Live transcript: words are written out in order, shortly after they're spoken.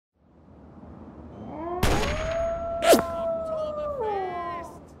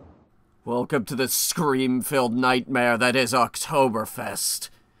Welcome to the scream-filled nightmare that is Oktoberfest.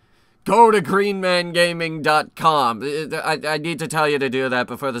 Go to greenmangaming.com. I need to tell you to do that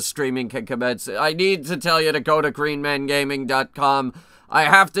before the streaming can commence. I need to tell you to go to greenmangaming.com. I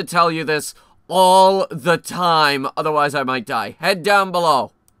have to tell you this all the time, otherwise I might die. Head down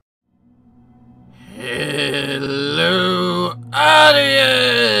below. Hello,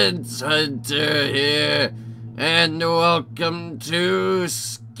 audience! Hunter here, and welcome to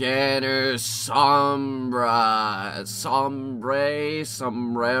Scanner Sombre.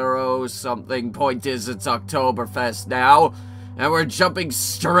 Sombrero, something. Point is, it's Oktoberfest now, and we're jumping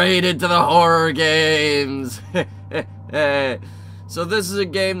straight into the horror games. So this is a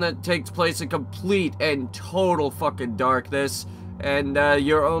game that takes place in complete and total fucking darkness, and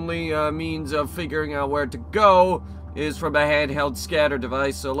your only means of figuring out where to go is from a handheld scanner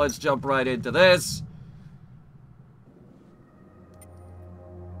device. So let's jump right into this.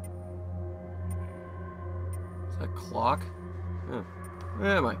 Is that a clock? Huh.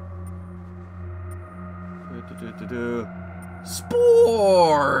 Where am I?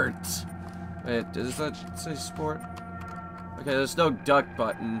 Sport! Wait, does that say sport? Okay, there's no duck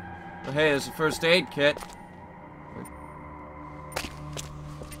button. But hey, there's a first aid kit.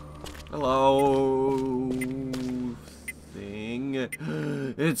 Hello, thing.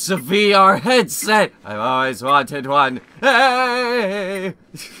 It's a VR headset. I've always wanted one. Hey!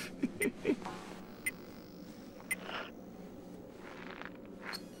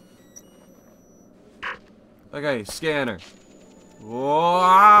 Okay, scanner.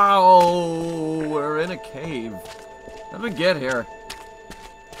 Wow, we're in a cave. How did we get here?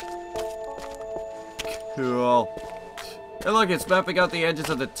 Cool. Hey look, it's mapping out the edges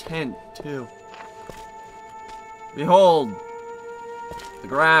of the tent, too. Behold! The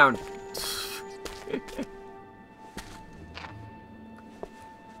ground.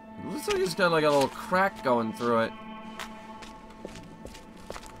 Looks like it's got like a little crack going through it.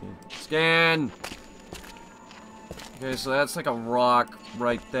 Scan! Okay, so that's like a rock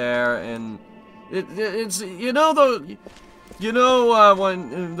right there, and it's, you know,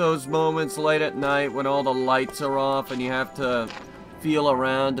 when in those moments late at night when all the lights are off and you have to feel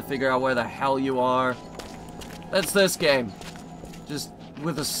around to figure out where the hell you are? That's this game. Just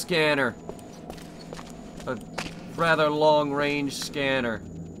with a scanner. A rather long-range scanner.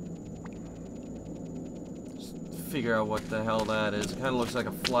 Just figure out what the hell that is. It kind of looks like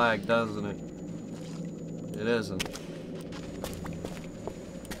a flag, doesn't it? It isn't.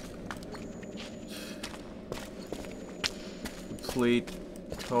 Complete,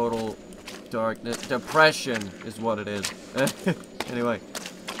 total darkness. Depression is what it is. Anyway.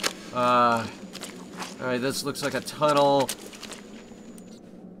 Alright, this looks like a tunnel.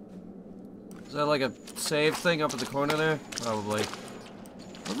 Is that like a save thing up at the corner there? Probably.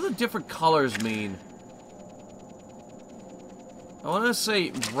 What do the different colors mean? I want to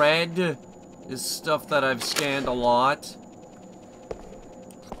say red is stuff that I've scanned a lot.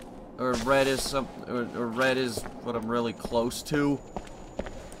 Or red is something, or red is what I'm really close to.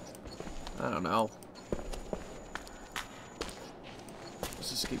 I don't know. Let's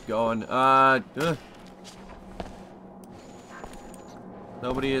just keep going.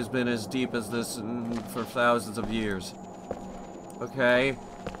 Nobody has been as deep as this for thousands of years. Okay.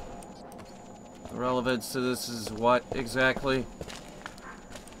 The relevance to this is what exactly?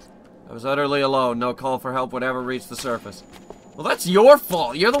 I was utterly alone. No call for help would ever reach the surface. Well, that's your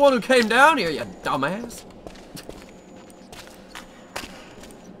fault. You're the one who came down here, you dumbass.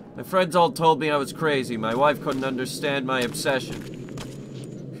 My friends all told me I was crazy. My wife couldn't understand my obsession.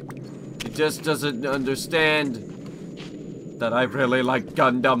 She just doesn't understand that I really like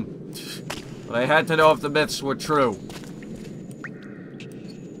Gundam. But I had to know if the myths were true.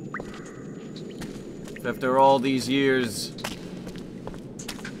 After all these years...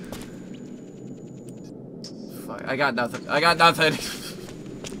 I got nothing. I got nothing.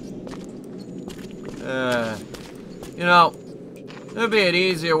 You know, there'd be an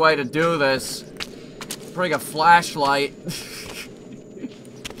easier way to do this. Bring a flashlight.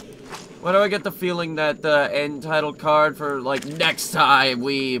 Why do I get the feeling that the end title card for, like, next time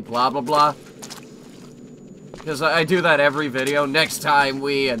we blah blah blah? Because I do that every video. Next time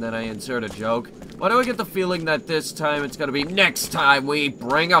we, and then I insert a joke. Why do I get the feeling that this time it's gonna be next time we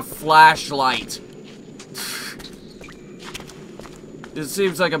bring a flashlight? It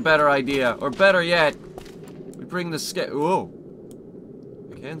seems like a better idea. Or better yet, we bring the whoa.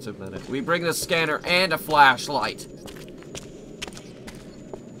 I can zoom that in. We bring the scanner and a flashlight.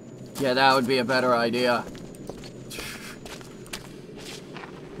 Yeah, that would be a better idea.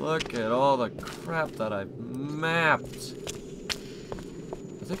 Look at all the crap that I've mapped.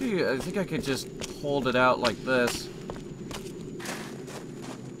 I I think I could just hold it out like this.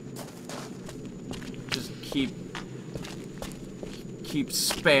 Just keep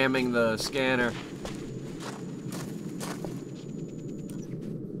spamming the scanner.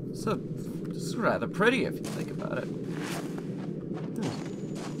 So this is rather pretty if you think about it.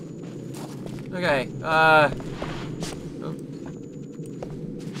 Okay,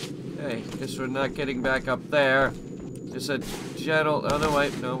 okay, guess we're not getting back up there. Just a gentle, oh no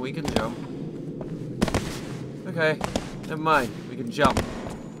wait, no, we can jump. Okay, never mind, we can jump.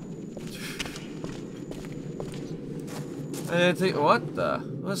 I didn't think, what the?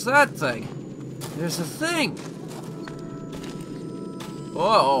 What's that thing? There's a thing!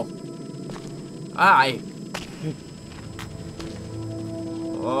 Whoa! Aye!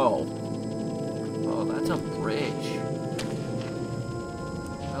 Oh. Oh, that's a bridge.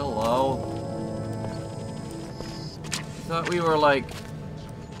 Hello. I thought we were like...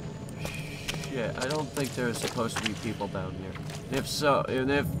 Shit, I don't think there's supposed to be people down here. If so,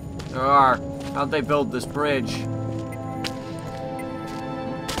 and if there are, how'd they build this bridge?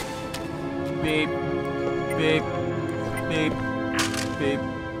 Beep, beep, beep, beep.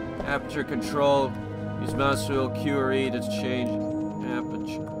 Aperture control. Use mouse wheel Q or E to change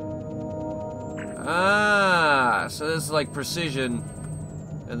aperture. Ah, so this is like precision.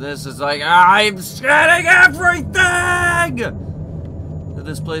 And this is like, I'm scanning everything! Could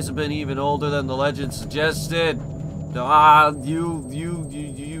this place have been even older than the legend suggested? Ah, if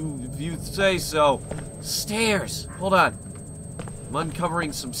you say so. Stairs! Hold on. I'm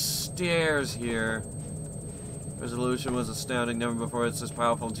uncovering some stairs here. Resolution was astounding. Never before has this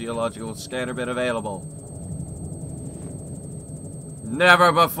powerful geological scanner been available.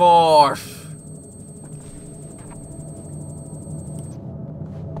 Never before!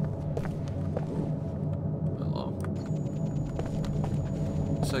 Hello.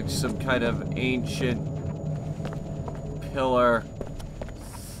 Looks like some kind of ancient pillar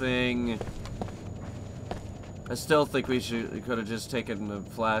thing. I still think we could have just taken the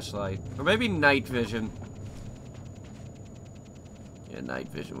flashlight. Or maybe night vision. Yeah, night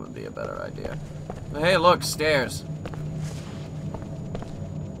vision would be a better idea. But hey, look, stairs.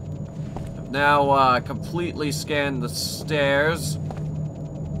 I've now completely scanned the stairs.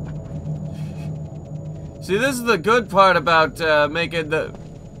 See, this is the good part about making the...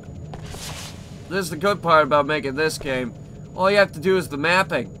 This is the good part about making this game. All you have to do is the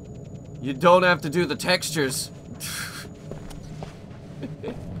mapping. You don't have to do the textures.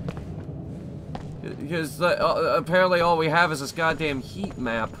 Because apparently all we have is this goddamn heat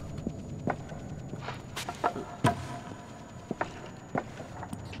map.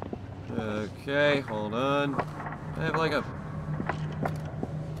 Okay, hold on. I have like a...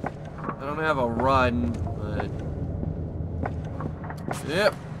 I don't have a run, but...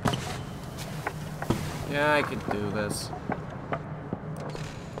 Yep. Yeah, I can do this.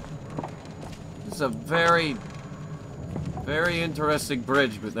 This is a very, very interesting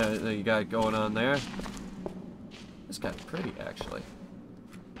bridge that you got going on there. This got pretty, actually.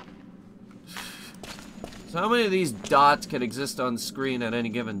 So how many of these dots can exist on screen at any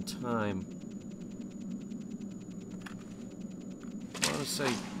given time? I want to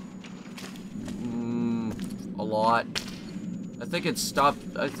say... a lot. I think it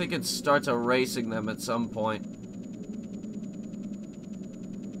starts erasing them at some point.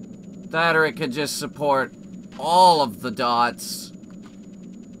 That or it could just support all of the dots.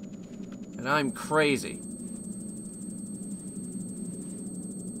 And I'm crazy.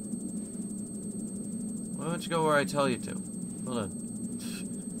 Why don't you go where I tell you to? Hold on.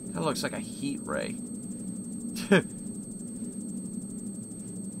 That looks like a heat ray.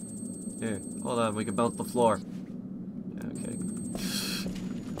 Here, hold on, we can melt the floor. Okay.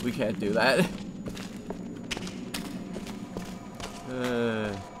 We can't do that.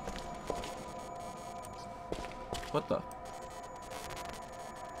 What the?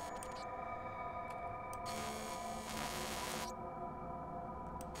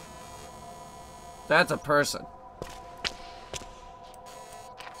 That's a person.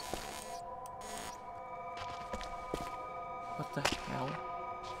 What the hell?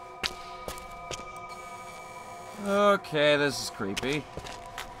 Okay, this is creepy.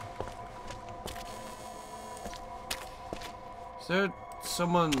 Is there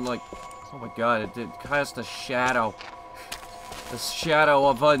someone like... Oh my god, it did cast a shadow. The shadow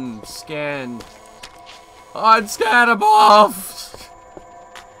of unscanned. Unscannable!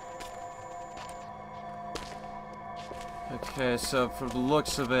 Okay, so from the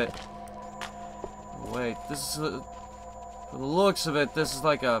looks of it... Wait, this is... From the looks of it, this is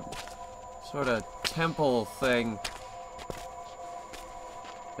like a sort of temple thing.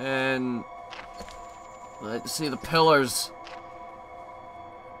 And I see the pillars.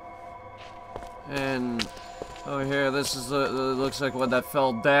 And over here, this is the looks like one that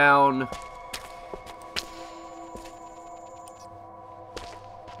fell down.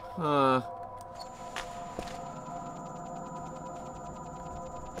 Huh.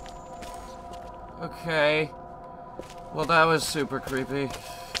 Okay. Well, that was super creepy.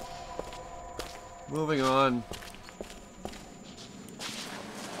 Moving on.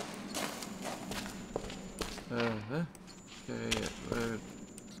 Okay.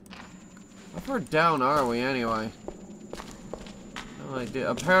 How far down are we anyway? No idea.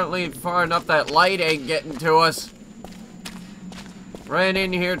 Apparently far enough that light ain't getting to us. Ran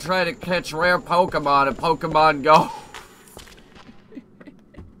in here trying to catch rare Pokemon at Pokemon Go.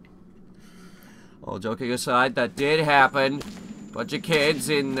 All joking aside, that did happen. Bunch of kids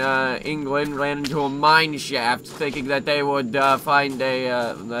in England ran into a mine shaft, thinking that they would find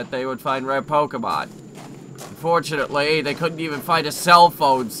rare Pokemon. Unfortunately, they couldn't even find a cell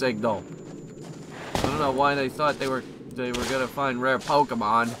phone signal. I don't know why they thought they were gonna find rare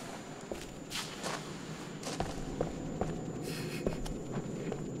Pokemon.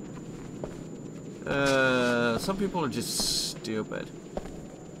 Some people are just stupid.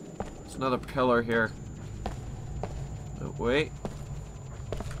 There's another pillar here. Oh, wait.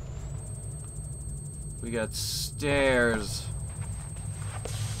 We got stairs.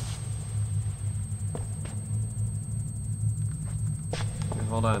 Okay,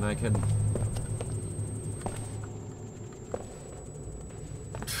 hold on, I can...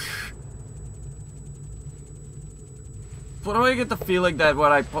 But do I get the feeling that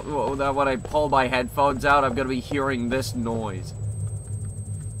when I pull my headphones out, I'm gonna be hearing this noise?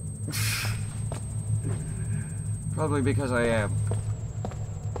 Probably because I am.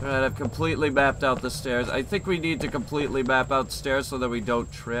 Alright, I've completely mapped out the stairs. I think we need to completely map out stairs so that we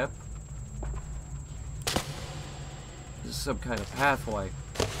don't trip. This is some kind of pathway.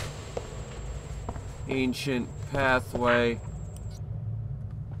 Ancient pathway.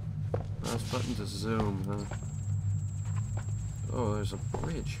 Mouse button to zoom, huh? Oh, there's a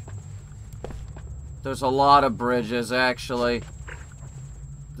bridge. There's a lot of bridges, actually.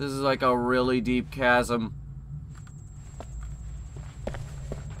 This is like a really deep chasm.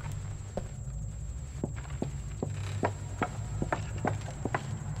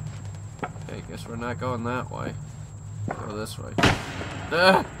 Okay, guess we're not going that way. Go this way.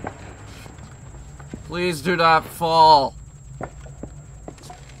 Ah! Please do not fall.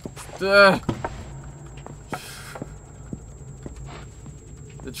 Ah!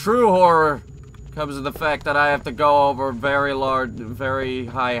 The true horror comes in the fact that I have to go over very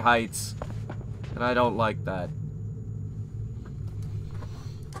high heights. And I don't like that.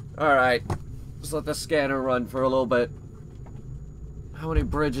 Alright. Let's let the scanner run for a little bit. How many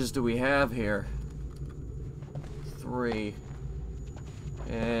bridges do we have here? 3.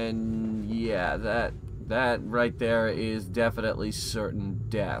 And yeah, that right there is definitely certain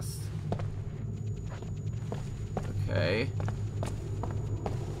death. Okay.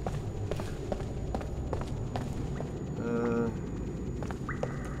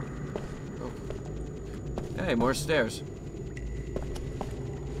 Hey, more stairs.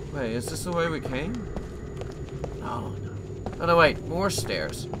 Wait, is this the way we came? Oh, no. Oh, no, wait. More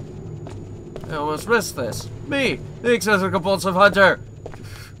stairs. I almost missed this. Me, the excessive compulsive hunter.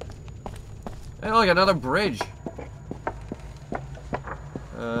 Hey, look, another bridge.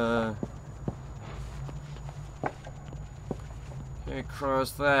 Can't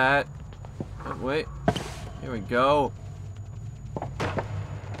cross that. Oh, wait. Here we go.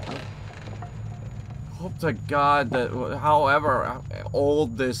 Hope to God that, however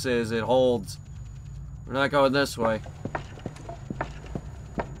old this is, it holds. We're not going this way.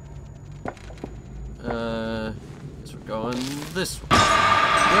 Guess we're going this way.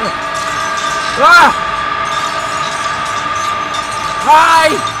 Ah! Hi!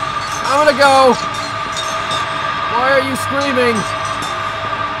 I'm gonna go! Why are you screaming?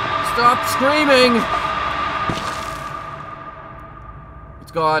 Stop screaming!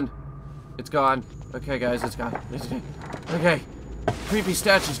 It's gone. It's gone. Okay, guys, it's gone. Okay. Creepy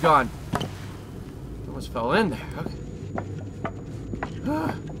statue's gone. Almost fell in there.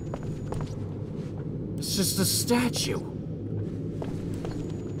 Okay. It's just a statue.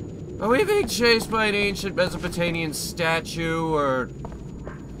 Are we being chased by an ancient Mesopotamian statue, or...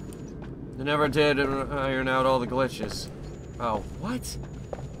 They never did iron out all the glitches. Oh, what?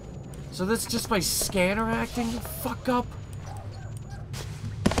 So that's just my scanner acting the fuck up?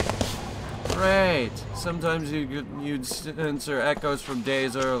 Great. Sometimes you'd censor echoes from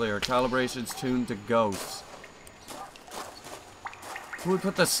days earlier. Calibrations tuned to ghosts. Who would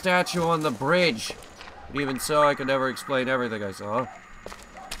put the statue on the bridge? But even so, I could never explain everything I saw.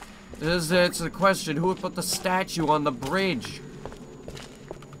 This is answer the question. Who would put the statue on the bridge?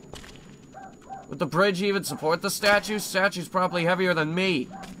 Would the bridge even support the statue? Statue's probably heavier than me.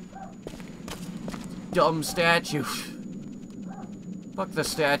 Dumb statue. Fuck the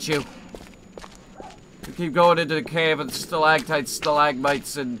statue. We keep going into the cave with stalactites,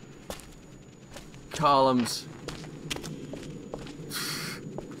 stalagmites, and columns.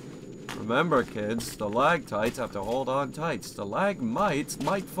 Remember, kids, stalactites have to hold on tight. Stalagmites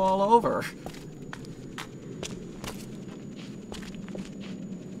might fall over.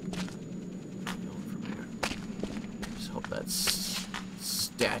 Just hope that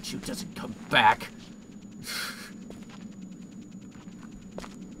statue doesn't come back.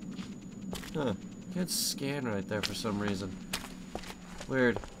 Huh. Can't scan right there for some reason.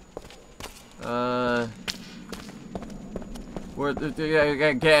 Weird. We're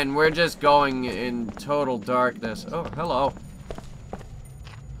just going in total darkness. Oh, hello.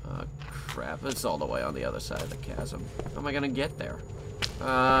 Oh, crap. It's all the way on the other side of the chasm. How am I gonna get there?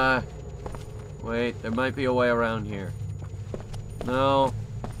 Wait. There might be a way around here. No.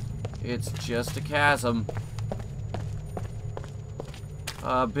 It's just a chasm.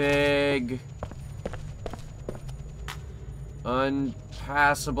 A big...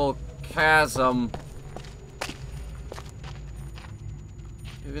 unpassable chasm.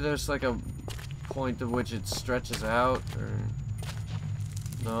 Maybe there's like a point at which it stretches out, or...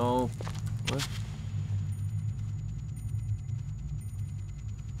 No. What?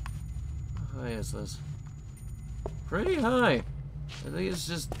 How high is this? Pretty high. I think it's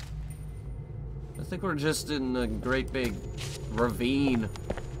just... I think we're just in a great big ravine.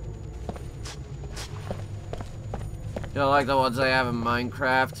 You know, like the ones I have in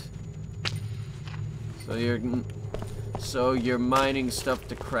Minecraft. So you're mining stuff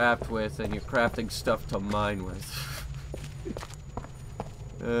to craft with, and you're crafting stuff to mine with.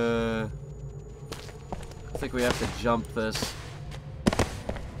 I think we have to jump this.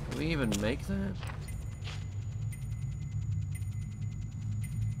 Can we even make that?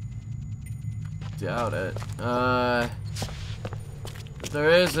 Doubt it. But there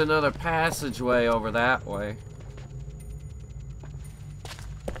is another passageway over that way.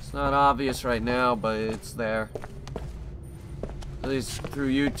 It's not obvious right now, but it's there. At least through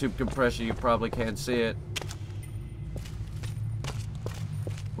YouTube compression, you probably can't see it.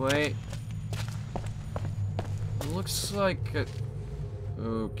 Wait. It looks like...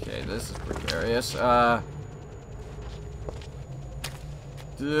 Okay, this is precarious. Oh,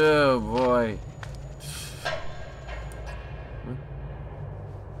 boy.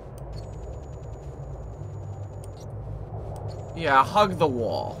 Yeah, hug the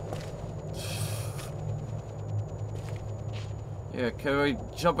wall. Yeah, can we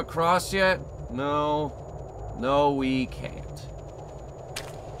jump across yet? No. No, we can't.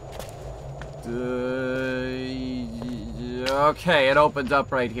 Okay, it opened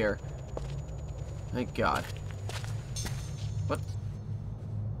up right here. Thank God. What?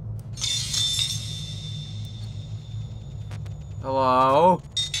 Hello?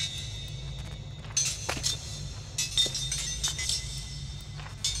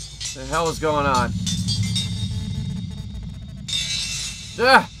 What the hell is going on?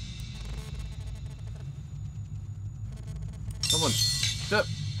 Ah! Someone... Stop!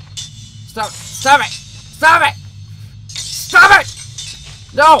 Stop it! Stop it! Stop it!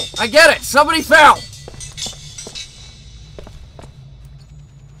 No! I get it! Somebody fell!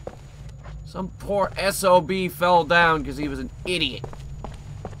 Some poor SOB fell down because he was an idiot.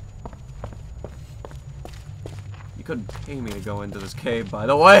 You couldn't pay me to go into this cave, by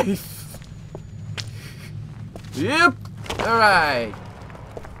the way. Yep! Alright.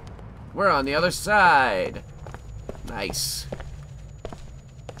 We're on the other side. Nice.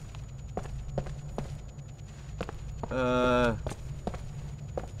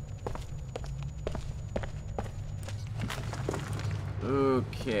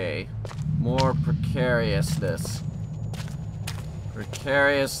 Okay. More precariousness.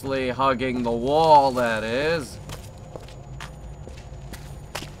 Precariously hugging the wall, that is.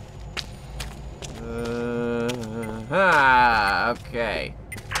 Okay.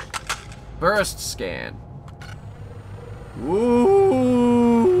 Burst scan. Ooh.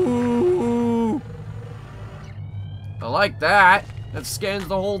 I like that. That scans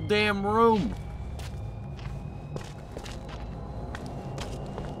the whole damn room.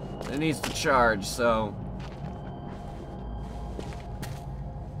 It needs to charge, so...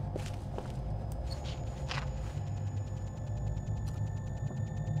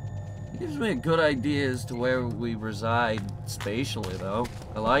 Gives me a good idea as to where we reside spatially, though.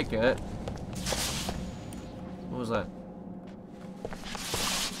 I like it. What was that?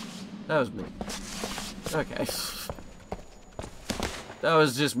 That was me. Okay. That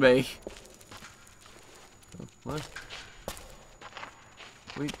was just me. What?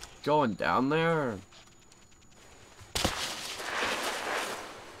 We going down there? Or?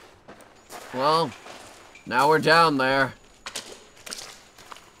 Well, now we're down there.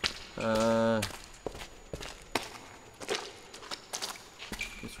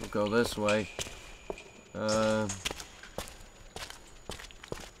 Guess we'll go this way. Never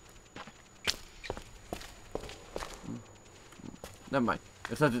mind.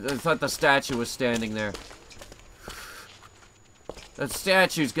 I thought the statue was standing there. That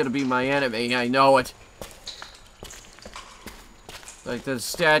statue's gonna be my enemy, I know it. Like, the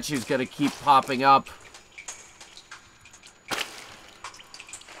statue's gonna keep popping up.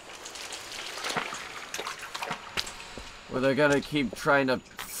 Or they're gonna keep trying to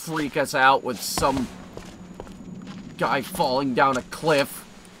freak us out with some guy falling down a cliff.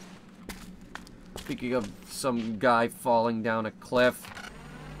 Speaking of some guy falling down a cliff.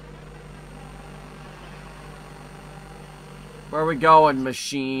 Where are we going,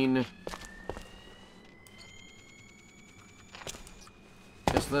 machine?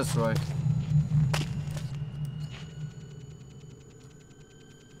 It's this way.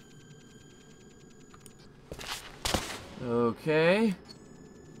 Okay.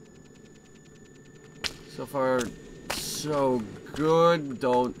 So far, so good.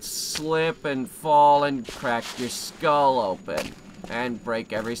 Don't slip and fall and crack your skull open. And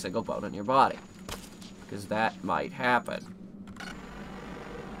break every single bone in your body. Because that might happen.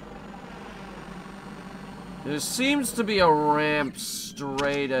 There seems to be a ramp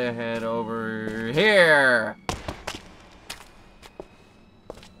straight ahead over here.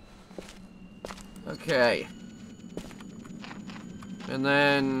 Okay. And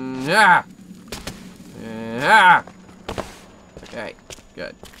then... Ah! Ah! Okay,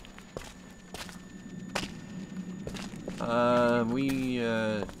 good.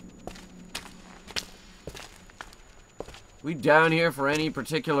 We down here for any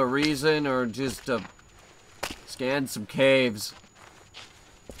particular reason, or just to scan some caves?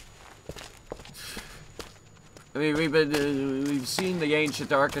 I mean, we've seen the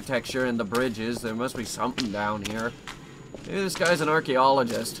ancient architecture and the bridges. There must be something down here. Maybe this guy's an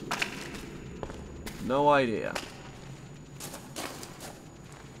archaeologist. No idea.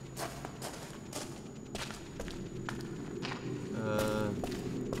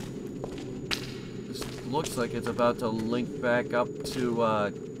 This looks like it's about to link back up to,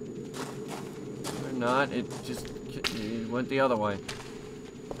 or not, it went the other way.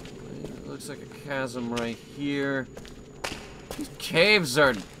 It looks like a chasm right here. These caves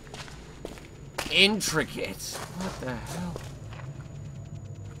are intricate. What the hell?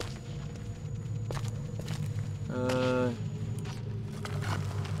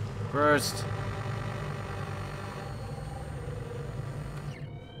 First.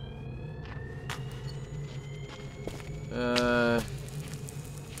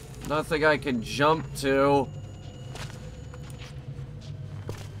 Nothing I can jump to.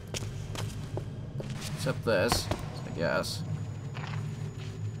 Except this, I guess.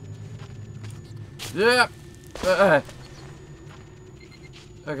 Yep.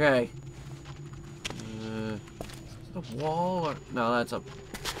 Okay. Is it a wall or no? That's a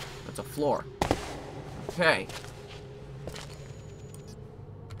floor. Okay.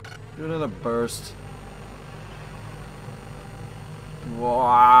 Do another burst.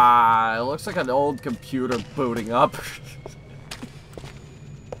 Wow! It looks like an old computer booting up.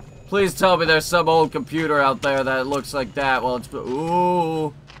 Please tell me there's some old computer out there that looks like that while it's...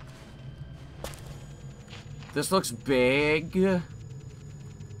 Ooh! This looks big.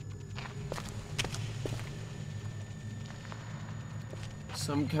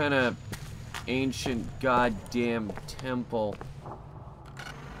 Some kind of ancient goddamn temple.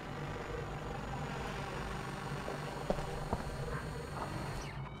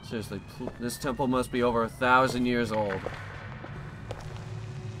 Seriously, this temple must be over 1,000 years old.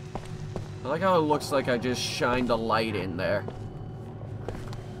 I like how it looks like I just shined a light in there.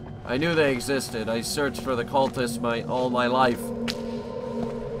 I knew they existed. I searched for the cultists all my life.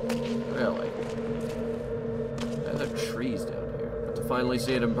 Really? There are trees down here. But to finally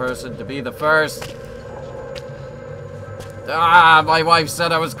see it in person, to be the first. Ah, my wife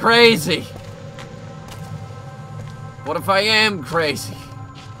said I was crazy. What if I am crazy?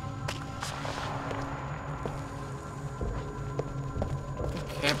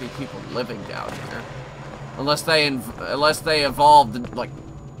 There can't be people living down here. Unless they evolved, like,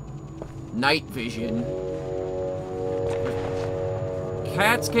 night vision.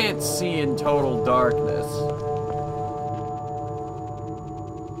 Cats can't see in total darkness.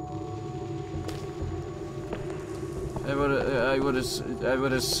 I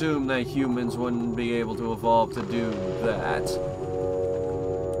would assume that humans wouldn't be able to evolve to do that.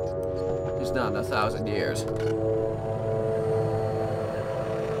 At least not in 1,000 years.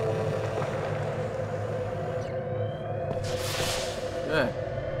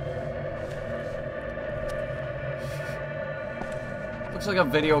 Looks like a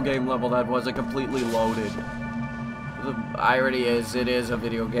video game level that wasn't completely loaded. The irony is, it is a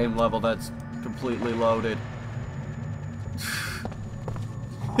video game level that's completely loaded.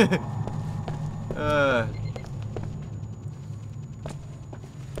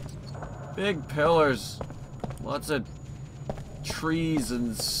 Big pillars. Lots of trees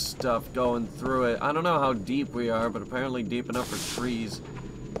and stuff going through it. I don't know how deep we are, but apparently deep enough for trees.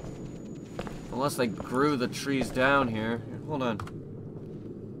 Unless they grew the trees down here. Hold on.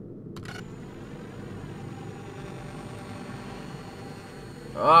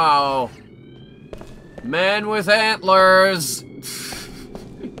 Oh. Man with antlers.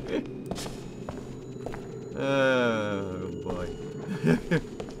 Oh boy.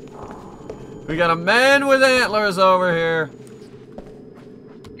 We got a man with antlers over here.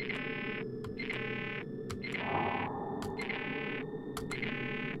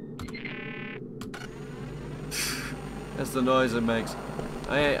 That's the noise it makes.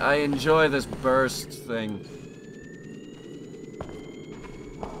 I enjoy this burst thing.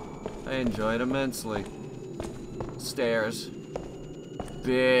 I enjoy it immensely. Stairs.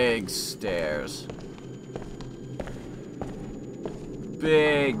 Big stairs.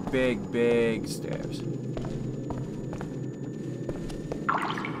 Big, big, big stairs.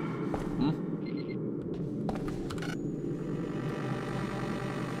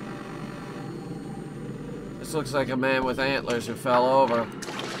 This looks like a man with antlers who fell over.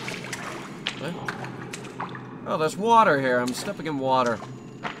 What? Oh, there's water here. I'm stepping in water.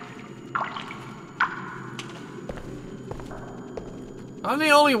 I'm the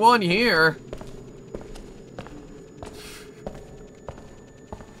only one here.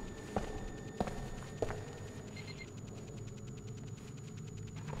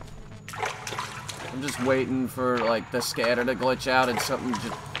 I'm just waiting for, like, the scatter to glitch out and something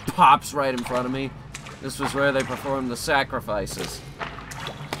just pops right in front of me. This was where they performed the sacrifices.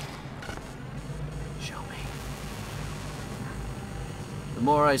 Show me. The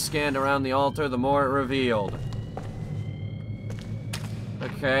more I scanned around the altar, the more it revealed.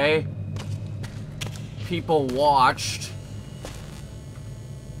 Okay. People watched.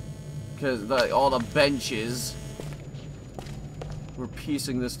 Because all the benches. We're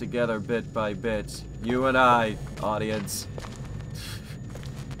piecing this together bit by bit. You and I, audience.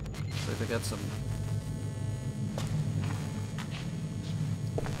 I think that's some...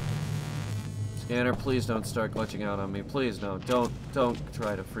 Scanner, please don't start glitching out on me. Please don't. Don't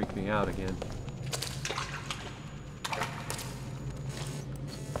try to freak me out again.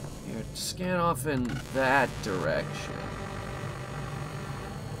 Here, scan off in that direction.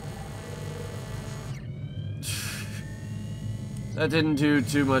 That didn't do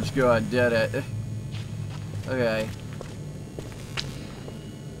too much good, did it? Okay.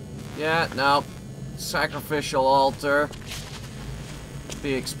 Yeah, no. Sacrificial altar.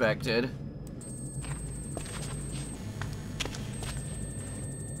 Be expected.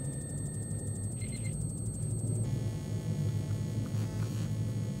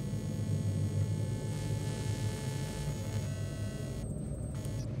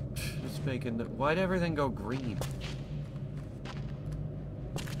 Just making the... Why'd everything go green?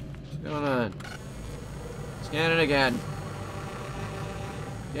 What's going on? Scan it again.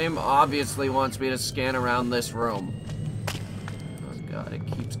 Game obviously wants me to scan around this room. Oh god, it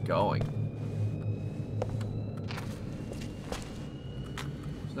keeps going.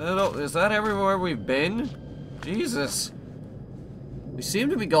 Is that everywhere we've been? Jesus. We seem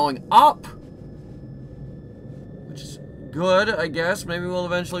to be going up. Which is good, I guess. Maybe we'll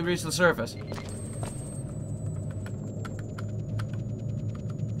eventually reach the surface.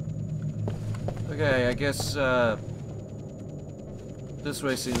 Okay, I guess, this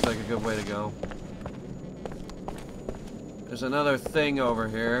way seems like a good way to go. There's another thing over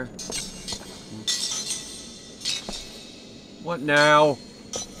here. What now?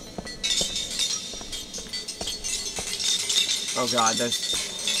 Oh god,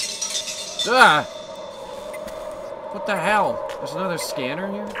 there's... Ah! What the hell? There's another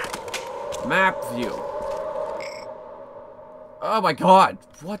scanner here? Map view. Oh my god!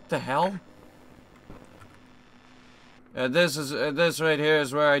 What the hell? This right here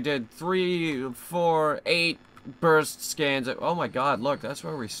is where I did 3, 4, 8 burst scans. Oh my god, look, that's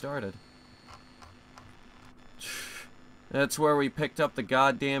where we started. That's where we picked up the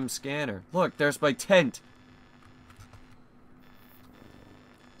goddamn scanner. Look, there's my tent.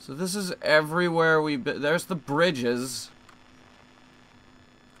 So this is everywhere we've been. There's the bridges.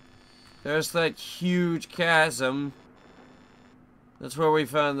 There's that huge chasm. That's where we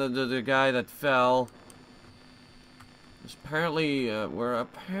found the guy that fell. There's apparently, we're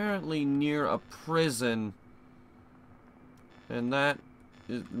apparently near a prison. And that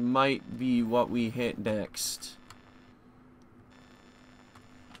might be what we hit next.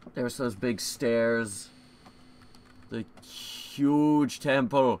 There's those big stairs. The huge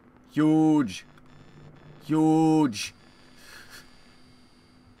temple. Huge. Huge.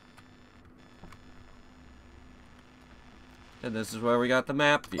 And this is where we got the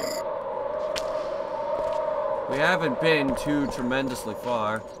map view. We haven't been too tremendously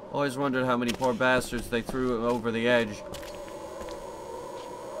far. Always wondered how many poor bastards they threw over the edge.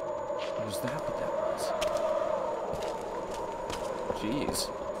 Was that what that was? Jeez.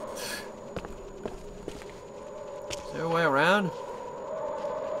 Is there a way around?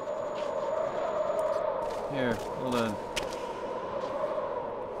 Here, hold on.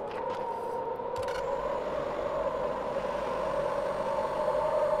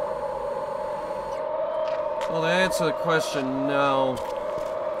 Well, to answer the question, no.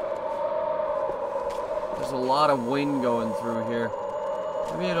 There's a lot of wind going through here.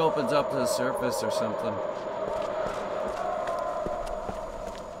 Maybe it opens up to the surface or something.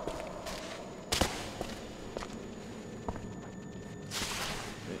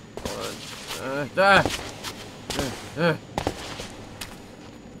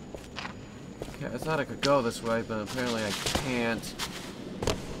 Okay, I thought I could go this way, but apparently I can't.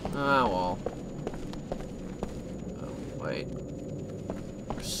 Ah, well. Oh, wait.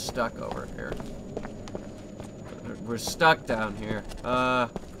 We're stuck over here. We're stuck down here. Oh.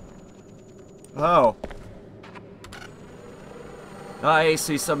 I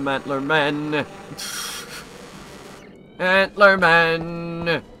see some antler men. Antler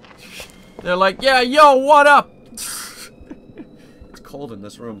men. They're like, yeah, yo, what up? It's cold in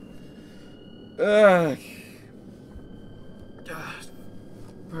this room. God,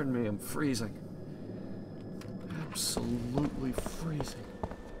 pardon me, I'm freezing. Absolutely freezing.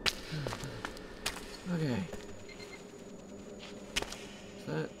 Okay. Is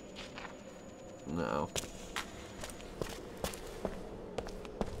that... No.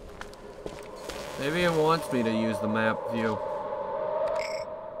 Maybe it wants me to use the map view.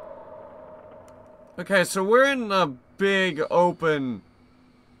 Okay, so we're in a big open...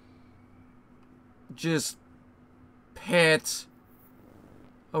 just... pit.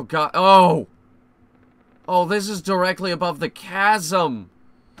 Oh god, oh! Oh, this is directly above the chasm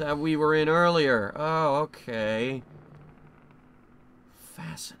that we were in earlier. Oh, okay.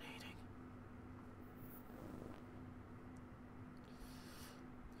 Fascinating.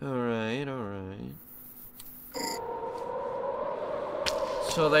 Alright, alright.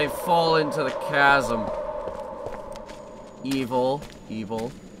 So they fall into the chasm. Evil,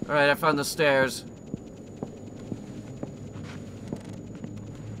 evil. Alright, I found the stairs.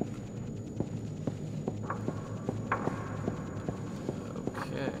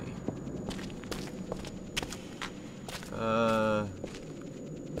 Okay.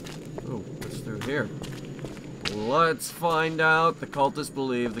 Ooh, what's through here? Let's find out. The cultists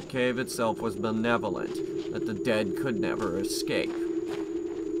believe the cave itself was malevolent, that the dead could never escape.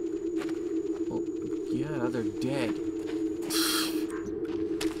 Well, yeah, they're dead.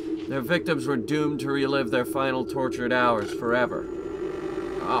 Their victims were doomed to relive their final tortured hours forever.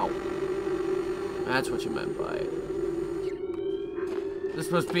 Oh. That's what you meant by it. This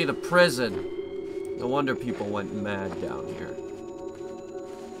must be the prison. No wonder people went mad down here.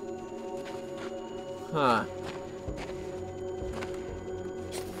 Huh.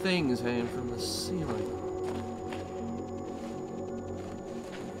 Things hanging from the ceiling.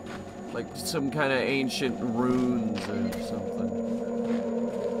 Like some kind of ancient runes or something.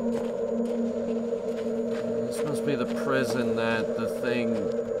 This must be the prison that the thing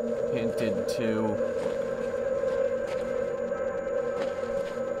hinted to.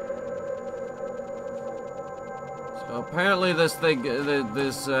 So apparently this thing,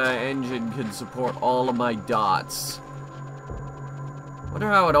 this engine can support all of my dots. Wonder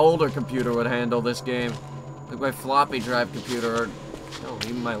how an older computer would handle this game. Like my floppy drive computer, or no,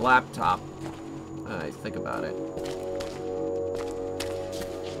 even my laptop. I think about it.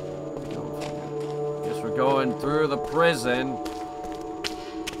 Guess we're going through the prison.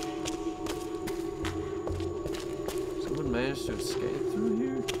 There's person managed to escape through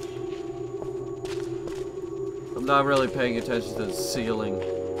here? I'm not really paying attention to the ceiling.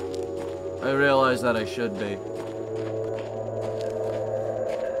 I realize that I should be.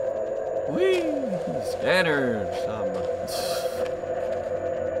 Whee! Scanner!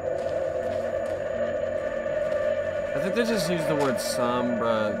 I think they just used the word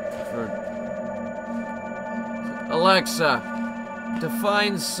Sombre for... Alexa,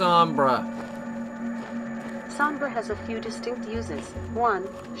 define Sombre. Sombre has a few distinct uses. 1.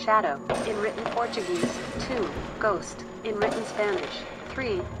 Shadow, in written Portuguese. 2. Ghost, in written Spanish.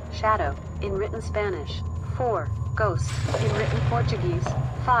 3. Shadow, in written Spanish. 4. Ghost, in written Portuguese.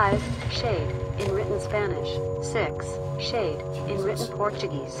 5. Shade, in written Spanish. 6. Shade, in written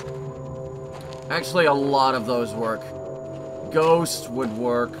Portuguese. Actually, a lot of those work. Ghost would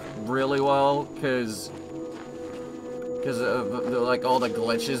work really well, because of like all the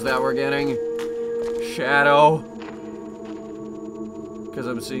glitches that we're getting. Shadow, because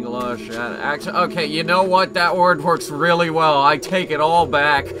I'm seeing a lot of shadow. Actually, okay, you know what? That word works really well. I take it all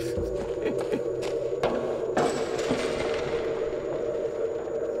back. Is this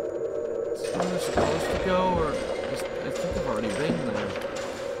where we're supposed to go, or I think I've already been there.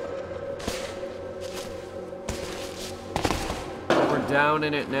 We're down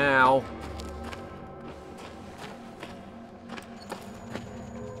in it now.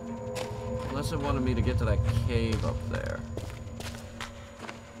 Unless it wanted me to get to that cave up there.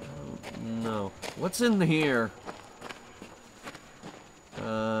 I don't know. What's in here?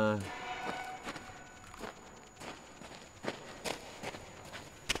 Oh,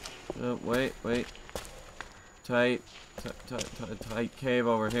 wait. Tight cave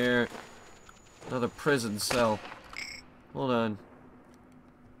over here. Another prison cell. Hold on.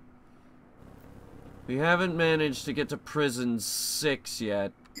 We haven't managed to get to prison 6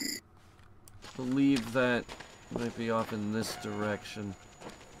 yet. Believe that might be off in this direction.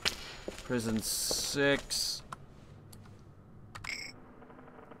 Prison 6.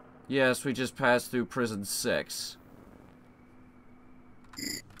 Yes, we just passed through prison 6.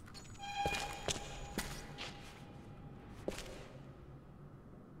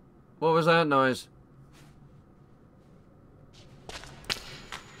 What was that noise?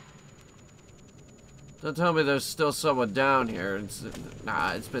 Don't tell me there's still someone down here.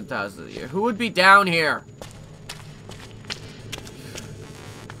 Nah, it's been thousands of years. Who would be down here?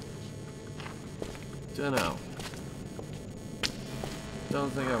 Dunno. Don't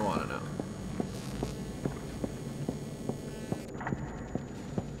think I want to know.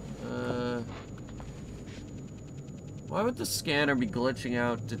 Why would the scanner be glitching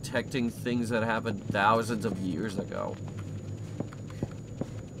out, detecting things that happened thousands of years ago?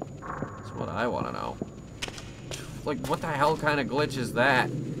 That's what I want to know. Like, what the hell kind of glitch is that?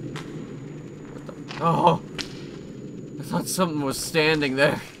 What the... Oh! I thought something was standing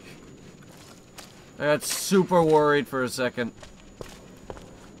there. I got super worried for a second.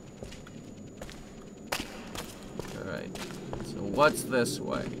 Alright. So what's this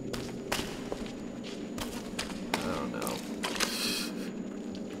way? I don't know.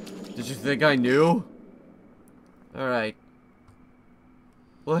 Did you think I knew? Alright.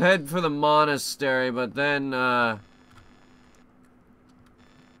 We'll head for the monastery, but then, I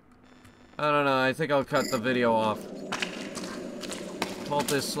don't know, I think I'll cut the video off.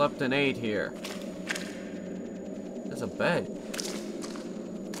 Cultist slept and ate here. There's a bed.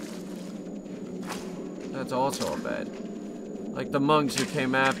 That's also a bed. Like the monks who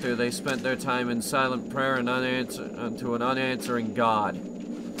came after, they spent their time in silent prayer and to an unanswering God.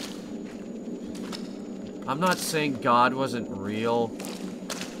 I'm not saying God wasn't real,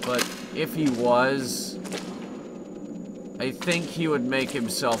 but if he was, I think he would make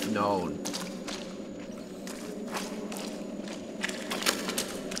himself known.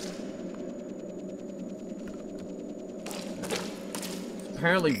 It's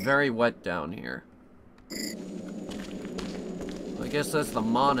apparently very wet down here. I guess that's the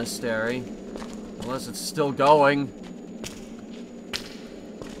monastery. Unless it's still going.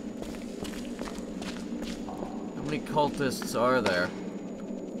 How many cultists are there?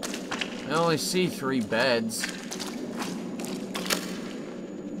 I only see 3 beds.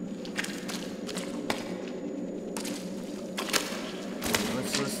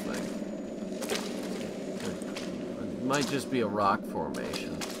 What's this thing? It might just be a rock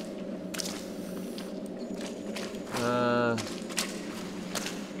formation.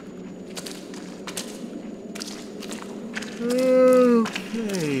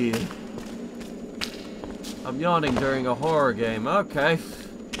 Okay. I'm yawning during a horror game. Okay.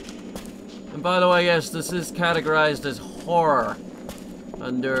 And by the way, yes, this is categorized as horror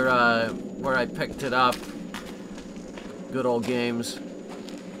under where I picked it up. Good old games.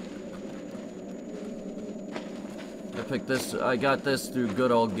 I got this through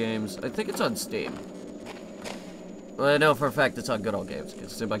Good Old Games. I think it's on Steam. Well, I know for a fact it's on Good Old Games.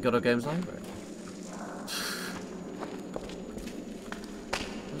 It's in my Good Old Games library.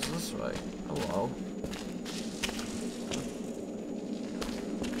 What's this way? Hello.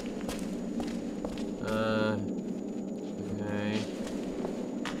 Okay.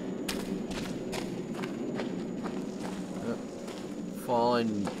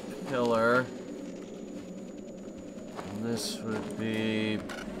 Fallen pillar. And this would be...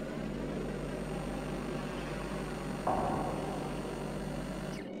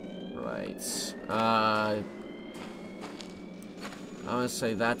 Right. I'm gonna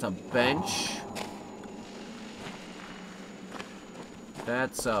say that's a bench.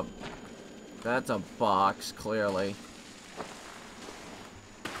 That's a box, clearly.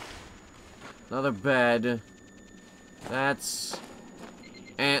 Another bed. That's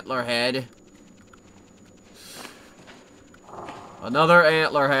antler head. Another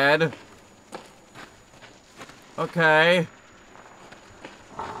antler head. Okay.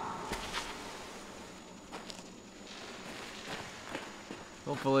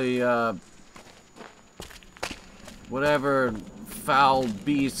 Hopefully, whatever foul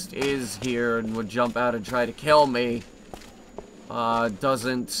beast is here and would jump out and try to kill me,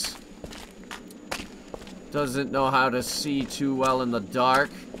 doesn't know how to see too well in the dark,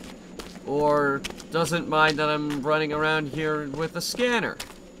 or doesn't mind that I'm running around here with a scanner.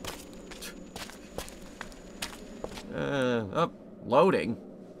 Loading.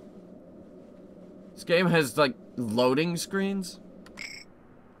 This game has, like, loading screens?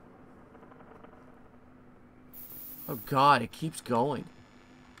 Oh god, it keeps going.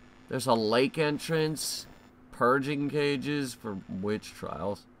 There's a lake entrance, purging cages for witch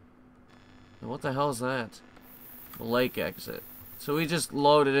trials. And what the hell is that? The lake exit. So we just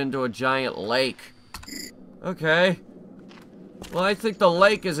loaded into a giant lake. Okay. Well, I think the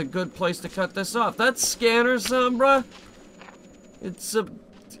lake is a good place to cut this off. That's Scanner, Sombre. It's a...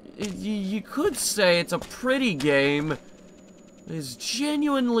 you could say it's a pretty game. It's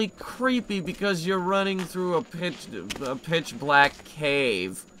genuinely creepy because you're running through a pitch black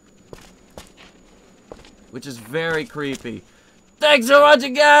cave. Which is very creepy. Thanks for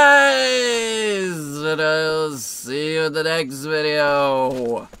watching, guys! And I'll see you in the next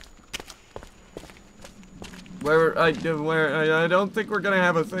video. Where I don't think we're gonna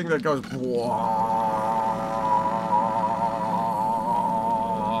have a thing that goes.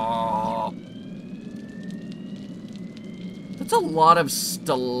 That's a lot of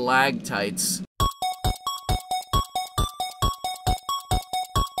stalactites.